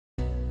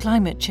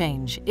Climate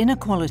change,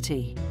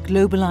 inequality,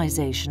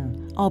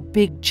 globalization are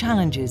big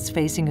challenges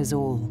facing us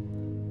all.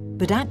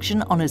 But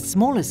action on a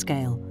smaller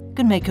scale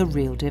can make a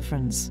real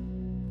difference.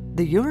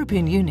 The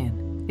European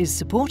Union is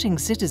supporting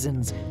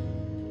citizens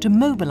to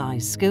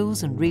mobilize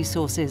skills and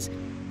resources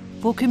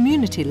for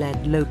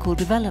community-led local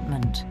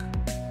development.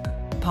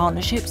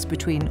 Partnerships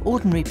between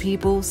ordinary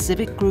people,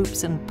 civic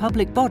groups and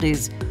public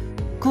bodies,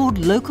 called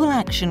local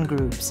action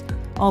groups,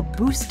 are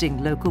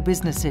boosting local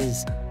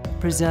businesses,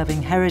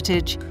 preserving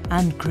heritage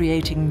and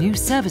creating new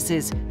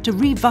services to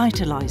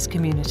revitalize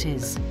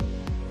communities.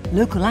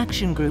 Local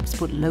action groups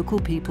put local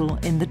people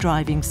in the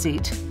driving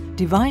seat,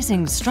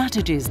 devising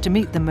strategies to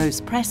meet the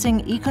most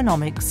pressing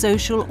economic,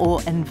 social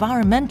or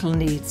environmental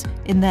needs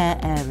in their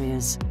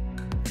areas.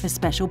 A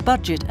special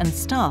budget and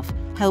staff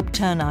help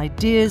turn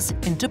ideas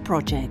into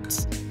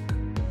projects.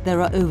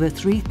 There are over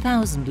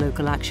 3,000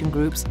 local action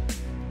groups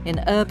in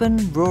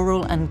urban,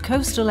 rural and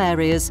coastal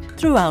areas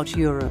throughout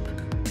Europe.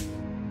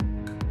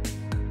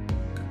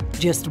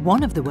 Just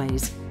one of the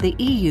ways the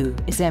EU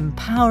is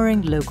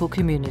empowering local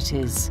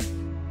communities.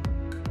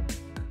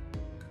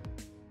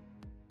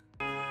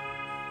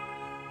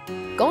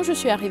 Quand je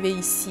suis arrivée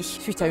ici,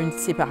 suite à une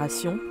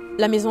séparation,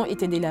 la maison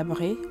était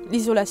délabrée,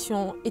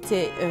 l'isolation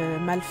était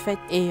mal faite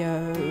et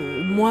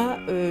moi,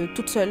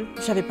 toute seule,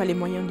 je n'avais pas les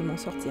moyens de m'en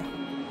sortir.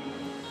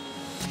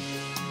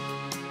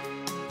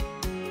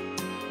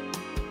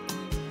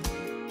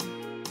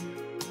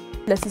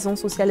 L'assistante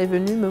sociale est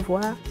venue me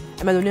voir,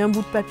 elle m'a donné un bout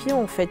de papier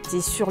en fait,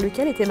 et sur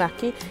lequel était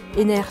marqué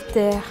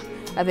Énerter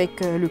avec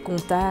le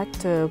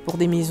contact pour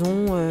des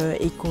maisons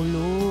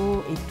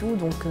écolo et tout.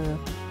 Donc,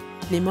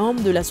 les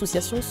membres de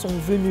l'association sont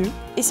venus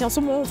et c'est en ce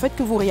moment en fait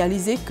que vous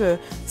réalisez que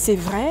c'est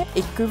vrai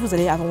et que vous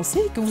allez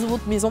avancer, que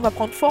votre maison va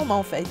prendre forme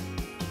en fait.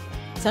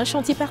 C'est un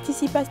chantier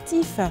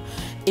participatif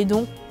et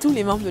donc tous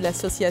les membres de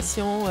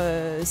l'association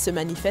se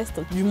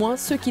manifestent, du moins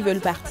ceux qui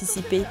veulent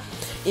participer.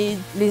 Et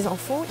les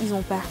enfants, ils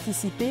ont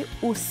participé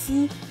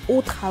aussi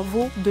aux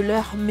travaux de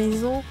leur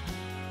maison.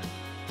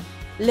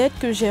 L'aide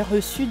que j'ai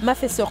reçue m'a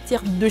fait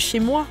sortir de chez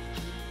moi.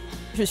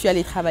 Je suis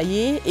allée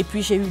travailler et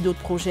puis j'ai eu d'autres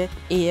projets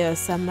et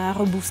ça m'a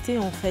reboosté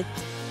en fait.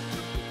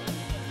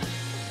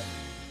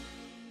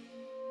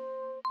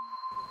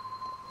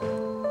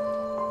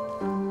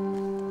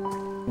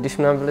 Když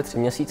nám byly 3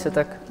 měsíce,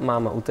 tak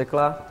máma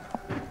utekla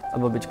a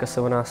babička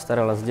se o nás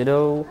starala s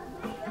dědou.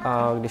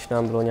 A když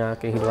nám bylo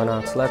nějakých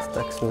 12 let,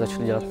 tak jsme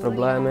začali dělat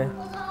problémy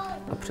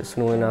a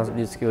přesunuli nás do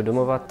dětského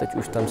domova. Teď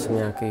už tam jsem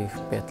nějakých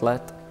 5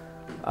 let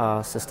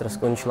a sestra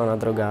skončila na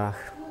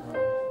drogách.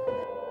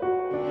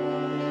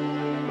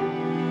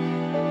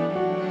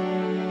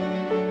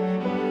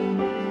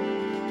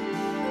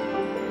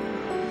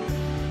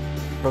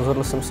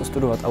 Rozhodl jsem se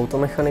studovat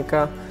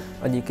automechanika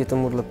a díky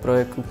tomuhle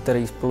projektu,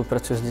 který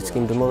spolupracuje s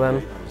dětským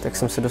domovem, tak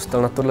jsem se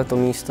dostal na tohleto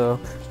místo,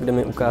 kde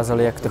mi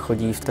ukázali, jak to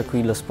chodí v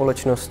takovéhle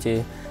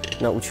společnosti.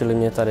 Naučili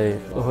mě tady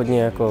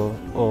hodně jako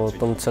o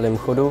tom celém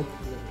chodu.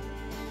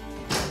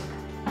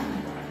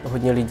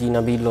 Hodně lidí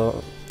nabídlo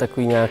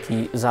takový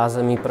nějaký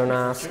zázemí pro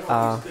nás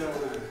a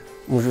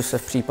můžu se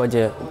v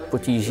případě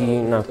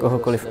potíží na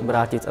kohokoliv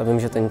obrátit a vím,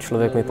 že ten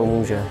člověk mi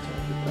pomůže.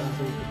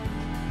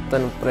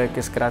 Ten projekt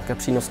je zkrátka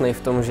přínosný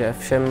v tom, že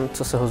všem,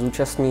 co se ho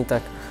zúčastní,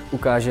 tak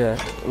ukáže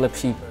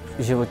lepší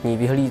životní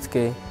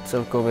vyhlídky.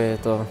 Celkově je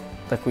to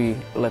takový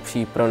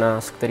lepší pro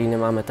nás, který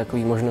nemáme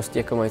takové možnosti,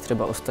 jako mají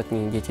třeba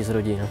ostatní děti z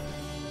rodiny.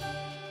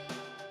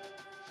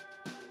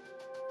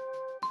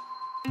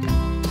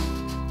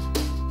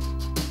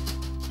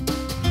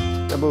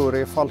 Jag bor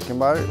i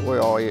Falkenberg och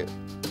jag är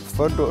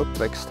född och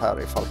uppväxt här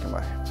i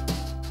Falkenberg.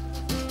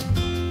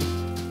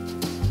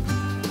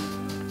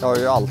 Jag har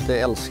ju alltid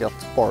älskat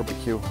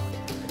barbecue.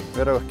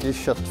 Vi röker ju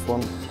kött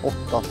från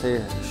 8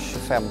 till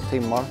 25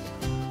 timmar.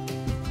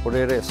 Och det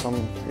är det som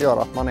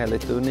gör att man är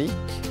lite unik.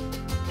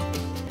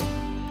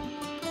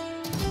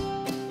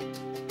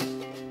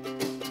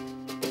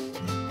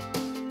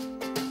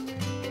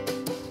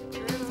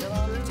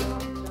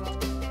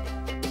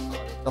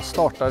 Jag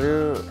startade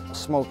ju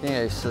Smoking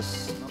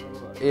Aces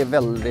i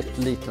väldigt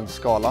liten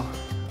skala.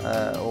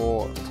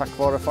 Och tack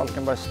vare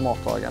Falkenbergs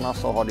matdagarna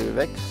så har det ju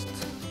växt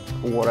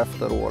år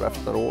efter år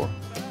efter år.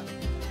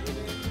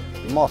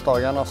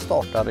 Matdagarna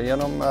startade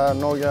genom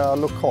några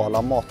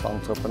lokala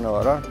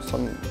matentreprenörer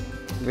som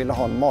ville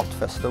ha en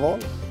matfestival.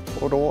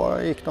 Och då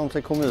gick de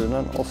till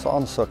kommunen och så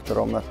ansökte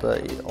de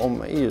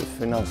om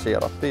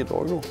EU-finansierat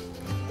bidrag då.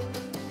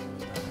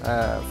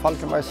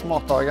 Falkenbergs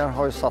matdagar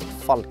har ju satt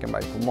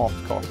Falkenberg på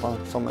matkartan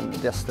som en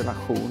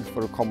destination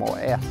för att komma och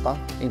äta.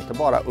 Inte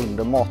bara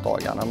under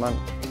matdagarna men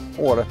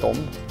året om.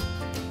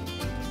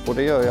 Och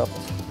det gör ju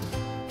att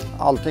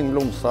allting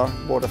blomstrar,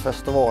 både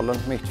festivalen,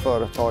 mitt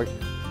företag.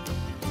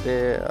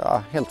 Det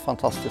är helt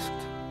fantastiskt.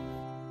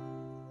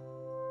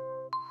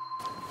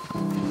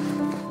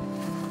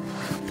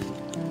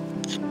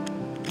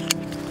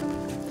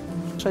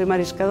 Soy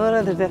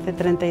mariscadora desde hace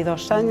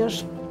 32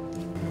 años.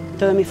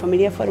 Toda mi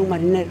familia fueron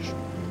marineros.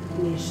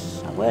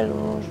 Mis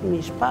abuelos,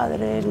 mis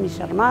padres, mis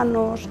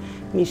hermanos,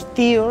 mis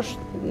tíos,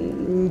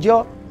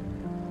 yo.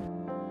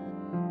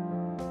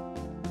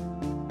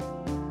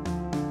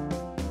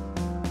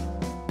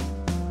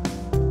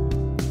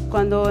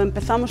 Cuando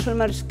empezamos el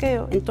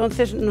marisqueo,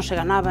 entonces no se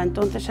ganaba,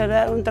 entonces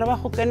era un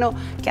trabajo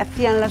que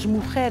hacían las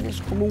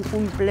mujeres como un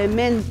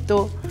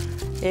complemento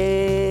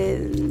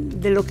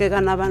de lo que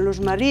ganaban los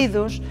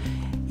maridos,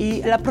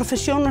 y la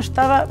profesión no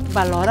estaba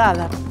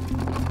valorada.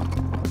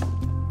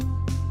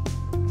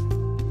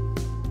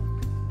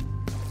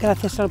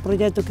 Gracias al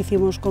proyecto que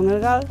hicimos con el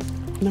GAL,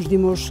 nos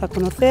dimos a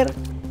conocer,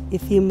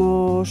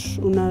 hicimos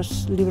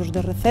unos libros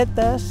de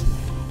recetas,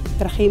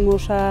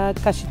 trajimos a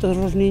casi todos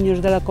los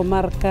niños de la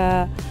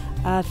comarca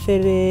a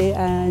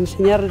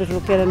enseñarles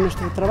lo que era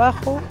nuestro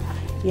trabajo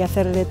y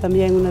hacerle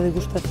también una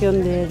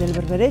degustación del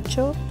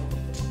berberecho.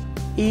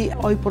 Y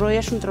hoy por hoy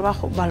es un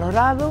trabajo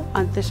valorado.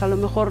 Antes a lo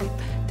mejor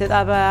te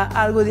daba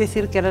algo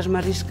decir que eras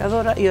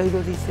mariscadora y hoy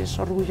lo dices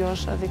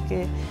orgullosa de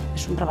que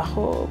es un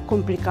trabajo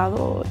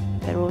complicado,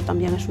 pero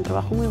también es un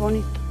trabajo muy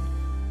bonito.